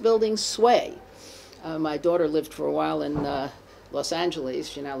earthquakes, these buildings sway. My daughter lived for a while in Los Angeles.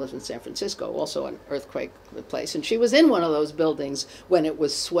 She now lives in San Francisco, also an earthquake place. And she was in one of those buildings when it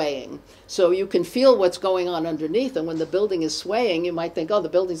was swaying. So you can feel what's going on underneath. And when the building is swaying, you might think, oh, the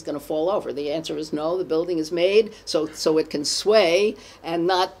building's going to fall over. The answer is no. The building is made so it can sway and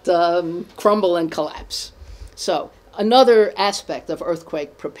not crumble and collapse. So another aspect of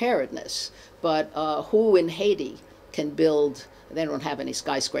earthquake preparedness. But who in Haiti can build? They don't have any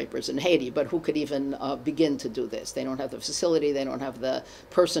skyscrapers in Haiti, but who could even begin to do this? They don't have the facility, they don't have the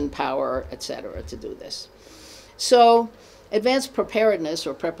person power, et cetera, to do this. So advanced preparedness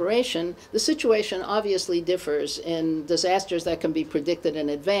or preparation, the situation obviously differs in disasters that can be predicted in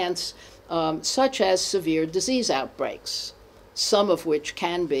advance, such as severe disease outbreaks, some of which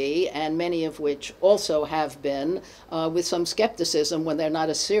can be, and many of which also have been, with some skepticism when they're not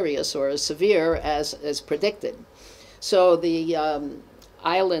as serious or as severe as predicted. So the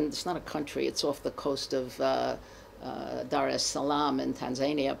island, it's not a country, it's off the coast of Dar es Salaam in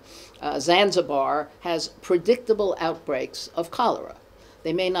Tanzania. Zanzibar has predictable outbreaks of cholera.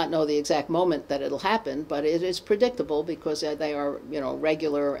 They may not know the exact moment that it'll happen, but it is predictable because they are,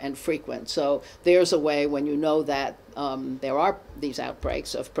 regular and frequent. So there's a way, when you know that there are these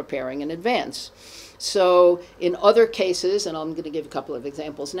outbreaks, of preparing in advance. So in other cases, and I'm going to give a couple of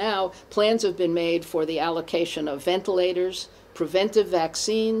examples now, plans have been made for the allocation of ventilators, preventive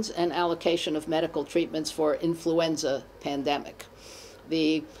vaccines, and allocation of medical treatments for influenza pandemic.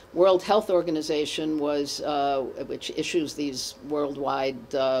 The World Health Organization which issues these worldwide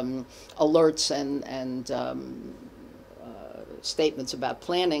alerts and statements about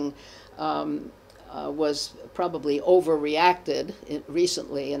planning, was probably overreacted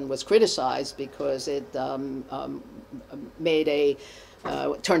recently and was criticized because it turned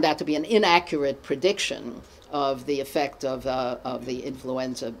out to be an inaccurate prediction of the effect of the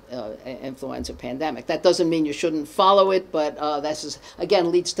influenza pandemic. That doesn't mean you shouldn't follow it, but this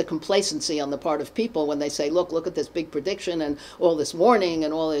again leads to complacency on the part of people when they say, look at this big prediction and all this warning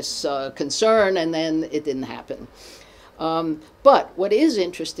and all this concern, and then it didn't happen. But what is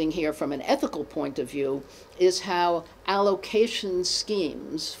interesting here from an ethical point of view is how allocation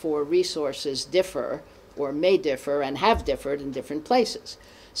schemes for resources differ, or may differ, and have differed in different places.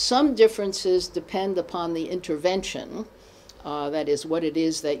 Some differences depend upon the intervention, that is, what it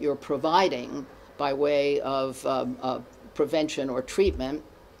is that you're providing by way of prevention or treatment.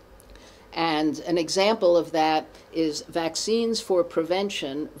 And an example of that is vaccines for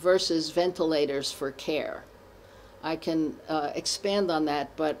prevention versus ventilators for care. I can expand on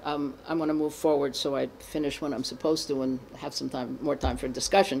that, but I'm going to move forward so I finish when I'm supposed to and have some more time for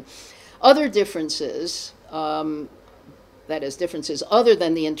discussion. Other differences, that is, differences other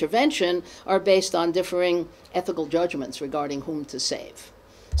than the intervention, are based on differing ethical judgments regarding whom to save.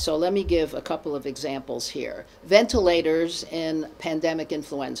 So let me give a couple of examples here. Ventilators in pandemic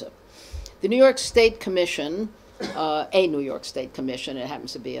influenza. The New York State Commission, a New York State Commission, it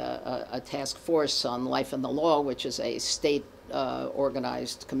happens to be a task force on life and the law, which is a state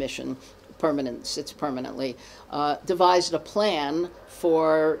organized commission, sits permanently, devised a plan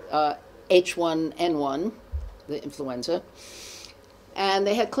for H1N1, the influenza, and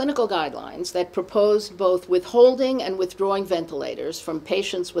they had clinical guidelines that proposed both withholding and withdrawing ventilators from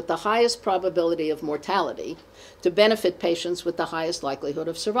patients with the highest probability of mortality to benefit patients with the highest likelihood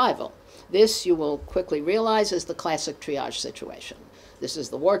of survival. This, you will quickly realize, is the classic triage situation. This is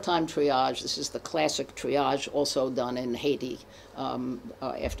the wartime triage. This is the classic triage also done in Haiti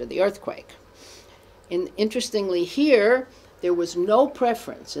after the earthquake. Interestingly here, there was no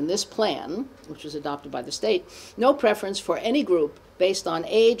preference in this plan, which was adopted by the state, no preference for any group based on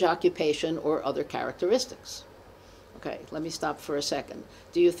age, occupation, or other characteristics. Okay, let me stop for a second.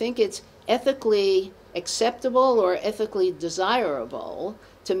 Do you think it's ethically acceptable or ethically desirable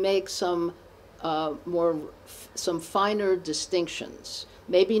to make some finer distinctions?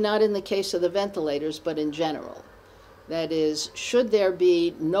 Maybe not in the case of the ventilators, but in general. That is, should there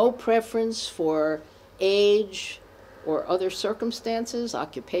be no preference for age or other circumstances,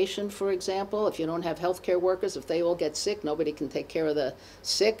 occupation, for example? If you don't have healthcare workers, if they all get sick, nobody can take care of the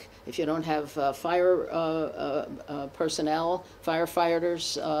sick. If you don't have fire personnel,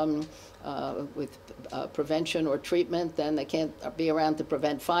 firefighters with prevention or treatment, then they can't be around to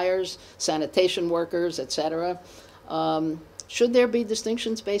prevent fires, sanitation workers, etc. Should there be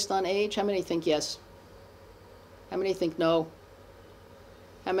distinctions based on age? How many think yes? How many think no?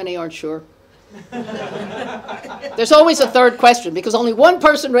 How many aren't sure? There's always a third question, because only one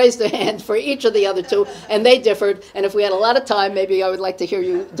person raised their hand for each of the other two, and they differed. And if we had a lot of time, maybe I would like to hear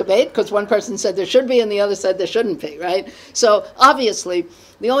you debate, because one person said there should be and the other said there shouldn't be, right? So obviously,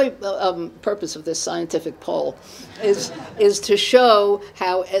 the only purpose of this scientific poll is to show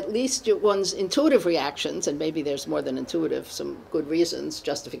how at least one's intuitive reactions, and maybe there's more than intuitive, some good reasons,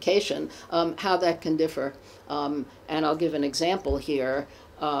 justification, how that can differ. And I'll give an example here.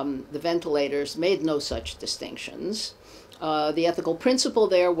 The ventilators made no such distinctions. The ethical principle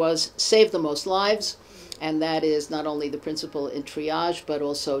there was save the most lives, and that is not only the principle in triage, but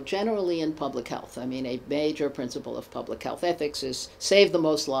also generally in public health. I mean, a major principle of public health ethics is save the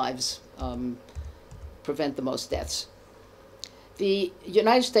most lives, prevent the most deaths. The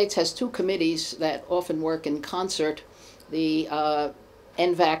United States has two committees that often work in concert. The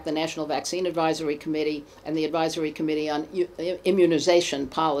NVAC, the National Vaccine Advisory Committee, and the Advisory Committee on Immunization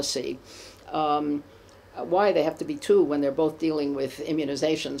Policy. Why they have to be two when they're both dealing with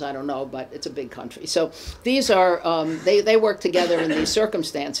immunizations, I don't know, but it's a big country. So these are, they work together in these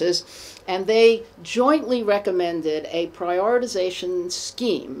circumstances, and they jointly recommended a prioritization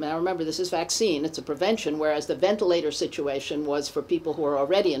scheme. Now remember, this is vaccine, it's a prevention, whereas the ventilator situation was for people who are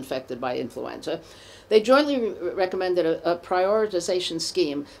already infected by influenza. They jointly recommended a prioritization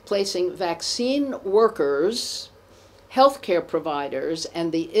scheme placing vaccine workers, healthcare providers,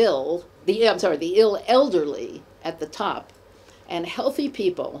 and the ill elderly at the top, and healthy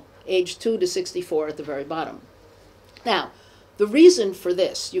people aged 2 to 64 at the very bottom. Now, the reason for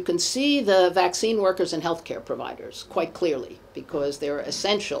this, you can see the vaccine workers and healthcare providers quite clearly, because they're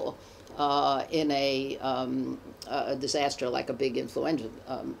essential in a disaster like a big influenza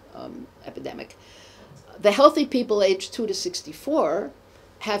epidemic. The healthy people aged 2 to 64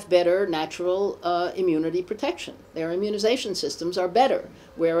 have better natural immunity protection. Their immunization systems are better,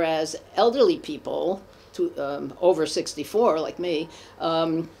 whereas elderly people over 64, like me,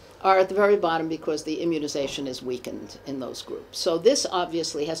 are at the very bottom because the immunization is weakened in those groups. So this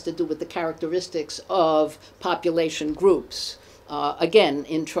obviously has to do with the characteristics of population groups, again,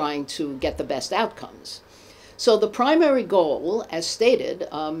 in trying to get the best outcomes. So the primary goal, as stated,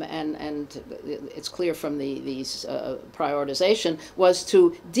 and it's clear from these prioritization, was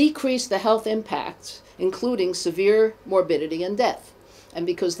to decrease the health impacts, including severe morbidity and death. And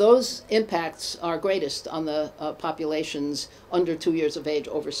because those impacts are greatest on the populations under 2 years of age,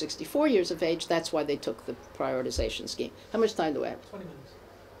 over 64 years of age, that's why they took the prioritization scheme. How much time do I have? 20 minutes.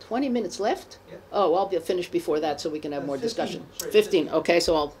 20 minutes left? Yeah. Oh, I'll be finished before that so we can have more 15, discussion. sorry, 15, okay,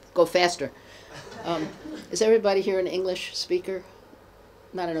 so I'll go faster. Is everybody here an English speaker?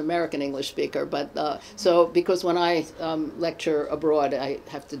 Not an American English speaker, but so because when I lecture abroad, I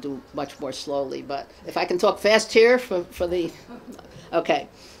have to do much more slowly. But if I can talk fast here for the, okay.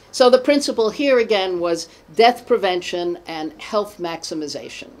 So the principle here again was death prevention and health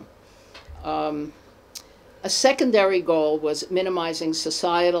maximization. A secondary goal was minimizing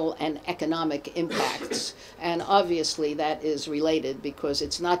societal and economic impacts. And obviously that is related because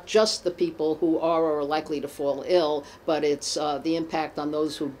it's not just the people who are or are likely to fall ill, but it's the impact on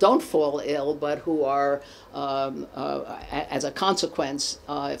those who don't fall ill, but who are, as a consequence,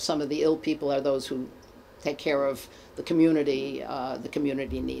 if some of the ill people are those who take care of the community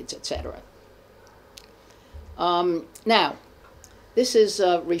needs, etc. Now, this is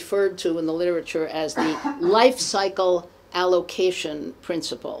referred to in the literature as the life cycle allocation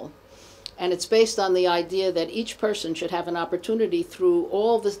principle. And it's based on the idea that each person should have an opportunity to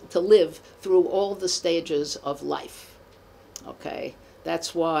live through all the stages of life. Okay,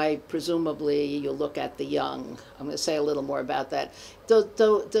 that's why presumably you look at the young. I'm going to say a little more about that.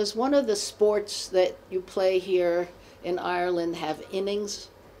 Does one of the sports that you play here in Ireland have innings?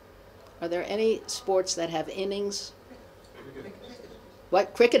 Are there any sports that have innings?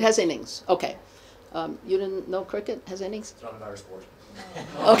 What? Cricket has innings. Okay. You didn't know cricket has innings? It's not an Irish sport.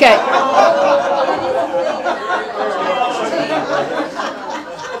 Okay.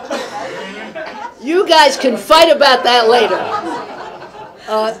 You guys can fight about that later.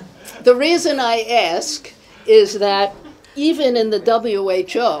 The reason I ask is that even in the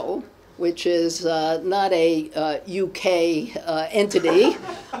WHO, which is not a UK entity,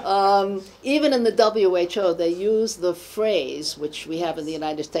 even in the WHO, they use the phrase, which we have in the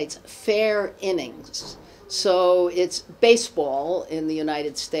United States, fair innings. So it's baseball in the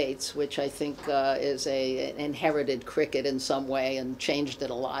United States, which I think is an inherited cricket in some way and changed it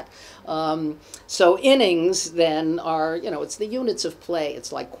a lot. So innings then are, it's the units of play.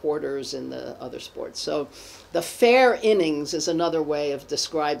 It's like quarters in the other sports. So the fair innings is another way of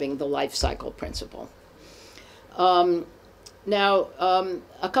describing the life cycle principle. Now,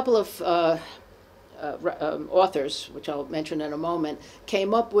 a couple of authors, which I'll mention in a moment,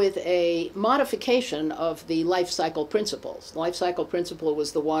 came up with a modification of the life cycle principles. The life cycle principle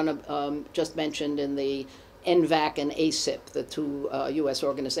was the one just mentioned in the NVAC and ACIP, the two U.S.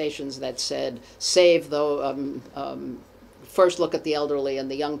 organizations that said save the first look at the elderly and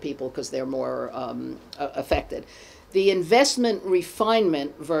the young people because they're more affected. The investment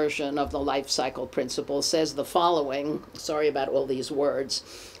refinement version of the life cycle principle says the following. Sorry about all these words.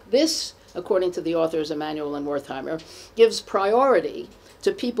 This, according to the authors Emanuel and Wertheimer, gives priority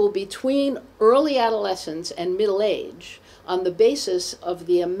to people between early adolescence and middle age on the basis of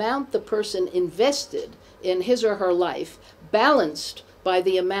the amount the person invested in his or her life balanced by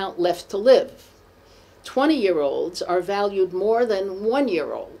the amount left to live. 20-year-olds are valued more than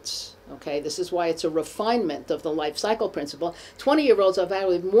 1-year-olds. Okay, this is why it's a refinement of the life cycle principle. 20-year-olds are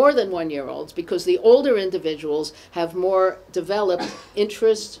valued more than 1-year-olds because the older individuals have more developed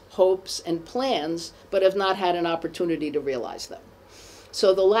interests, hopes, and plans, but have not had an opportunity to realize them.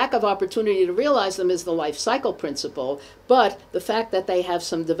 So the lack of opportunity to realize them is the life cycle principle, but the fact that they have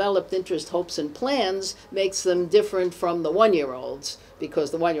some developed interest, hopes, and plans makes them different from the 1-year-olds,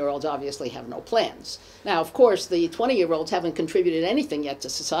 because the 1-year-olds obviously have no plans. Now, of course, the 20-year-olds haven't contributed anything yet to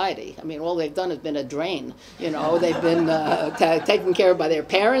society. I mean, all they've done has been a drain. They've been taken care of by their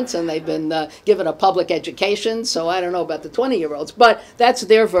parents, and they've been given a public education. So I don't know about the 20-year-olds, but that's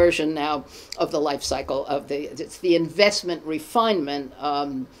their version now of the life cycle it's the investment refinement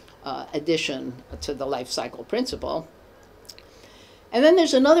addition to the life cycle principle. And then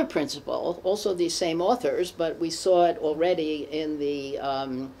there's another principle, also these same authors, but we saw it already in the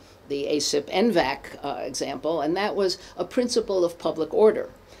ACIP NVAC example, and that was a principle of public order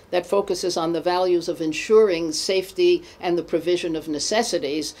that focuses on the values of ensuring safety and the provision of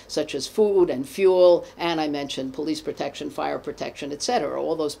necessities such as food and fuel, and I mentioned police protection, fire protection, etc.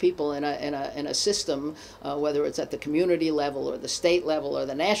 All those people in a system, whether it's at the community level or the state level or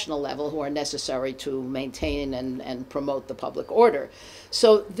the national level, who are necessary to maintain and promote the public order.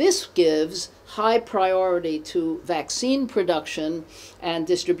 So this gives high priority to vaccine production and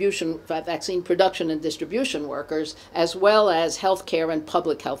distribution workers, as well as healthcare and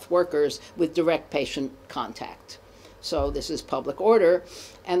public health workers with direct patient contact. So this is public order.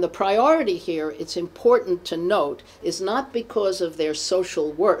 And the priority here, it's important to note, is not because of their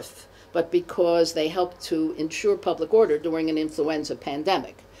social worth, but because they help to ensure public order during an influenza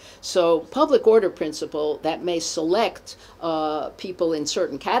pandemic. So public order principle that may select people in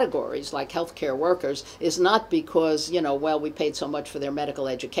certain categories, like healthcare workers, is not because, we paid so much for their medical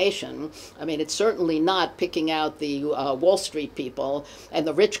education. I mean, it's certainly not picking out the Wall Street people and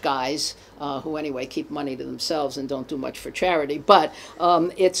the rich guys who anyway keep money to themselves and don't do much for charity. But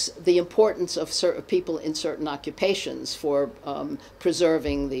it's the importance of certain people in certain occupations for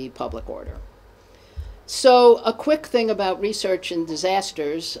preserving the public order. So a quick thing about research in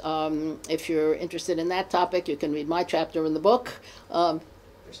disasters. If you're interested in that topic, you can read my chapter in the book.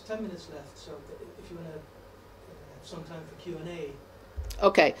 There's 10 minutes left, so if you want to have some time for Q&A.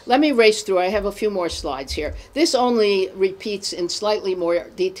 Okay, let me race through. I have a few more slides here. This only repeats in slightly more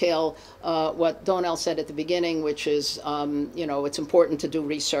detail what Donnell said at the beginning, which is, it's important to do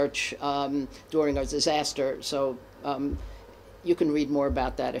research during a disaster. So you can read more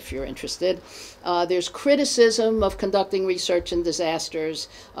about that if you're interested. There's criticism of conducting research in disasters,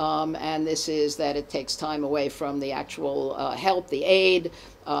 and this is that it takes time away from the actual help, the aid.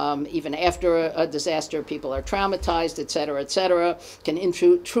 Even after a disaster, people are traumatized, et cetera, can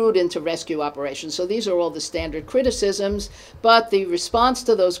intrude into rescue operations. So these are all the standard criticisms, but the response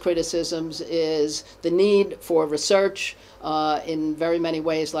to those criticisms is the need for research in very many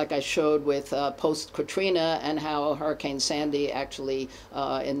ways, like I showed with post-Katrina and how Hurricane Sandy actually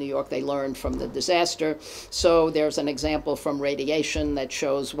in New York, they learned from the disaster. So there's an example from radiation that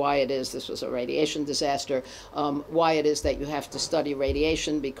shows why it is, this was a radiation disaster, why it is that you have to study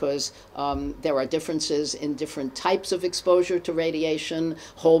radiation, because there are differences in different types of exposure to radiation,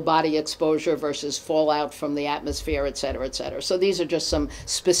 whole body exposure versus fallout from the atmosphere, et cetera, et cetera. So these are just some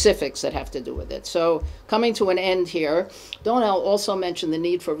specifics that have to do with it. So coming to an end here, Donnell also mentioned the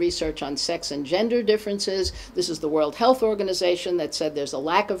need for research on sex and gender differences. This is the World Health Organization that said there's a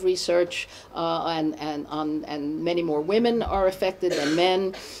lack of research and many more women are affected than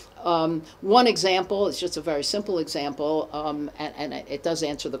men. One example, it's just a very simple example, and it does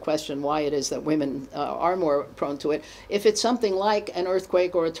answer the question why it is that women are more prone to it. If it's something like an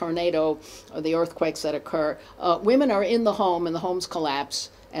earthquake or a tornado, or the earthquakes that occur, women are in the home and the homes collapse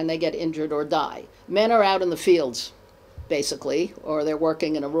and they get injured or die. Men are out in the fields, basically, or they're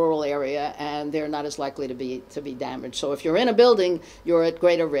working in a rural area and they're not as likely to be damaged. So if you're in a building, you're at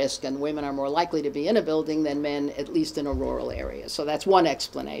greater risk, and women are more likely to be in a building than men, at least in a rural area. So that's one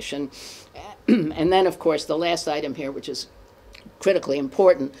explanation. And then, of course, the last item here, which is critically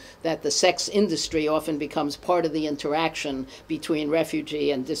important, that the sex industry often becomes part of the interaction between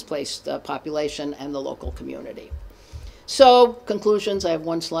refugee and displaced population and the local community. So, conclusions. I have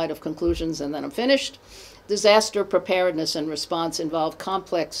one slide of conclusions and then I'm finished. Disaster preparedness and response involve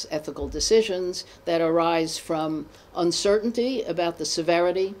complex ethical decisions that arise from uncertainty about the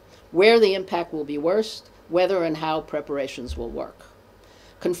severity, where the impact will be worst, whether and how preparations will work.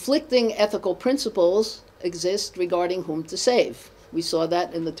 Conflicting ethical principles exist regarding whom to save. We saw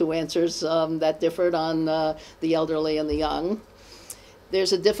that in the two answers that differed on the elderly and the young.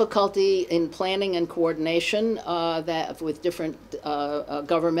 There's a difficulty in planning and coordination with different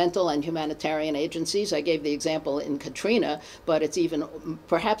governmental and humanitarian agencies. I gave the example in Katrina, but it's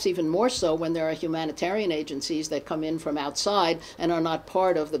perhaps even more so when there are humanitarian agencies that come in from outside and are not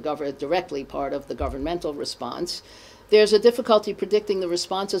directly part of the governmental response. There's a difficulty predicting the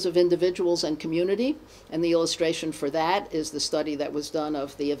responses of individuals and community, and the illustration for that is the study that was done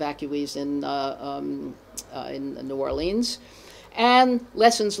of the evacuees in New Orleans. And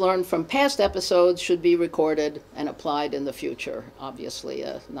lessons learned from past episodes should be recorded and applied in the future. Obviously,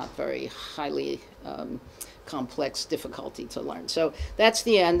 not very highly complex difficulty to learn. So that's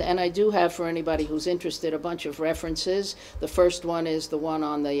the end, and I do have, for anybody who's interested, a bunch of references. The first one is the one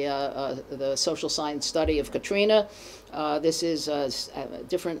on the social science study of Katrina. This is a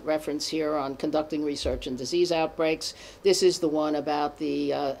different reference here on conducting research in disease outbreaks. This is the one about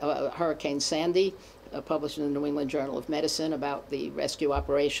the Hurricane Sandy, published in the New England Journal of Medicine, about the rescue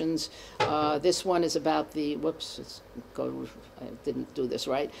operations. This one is about the, I didn't do this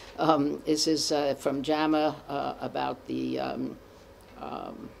right. This is from JAMA about the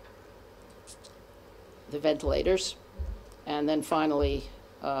ventilators. And then finally,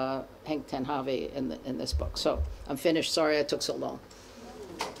 Henk ten Have in this book. So I'm finished. Sorry I took so long.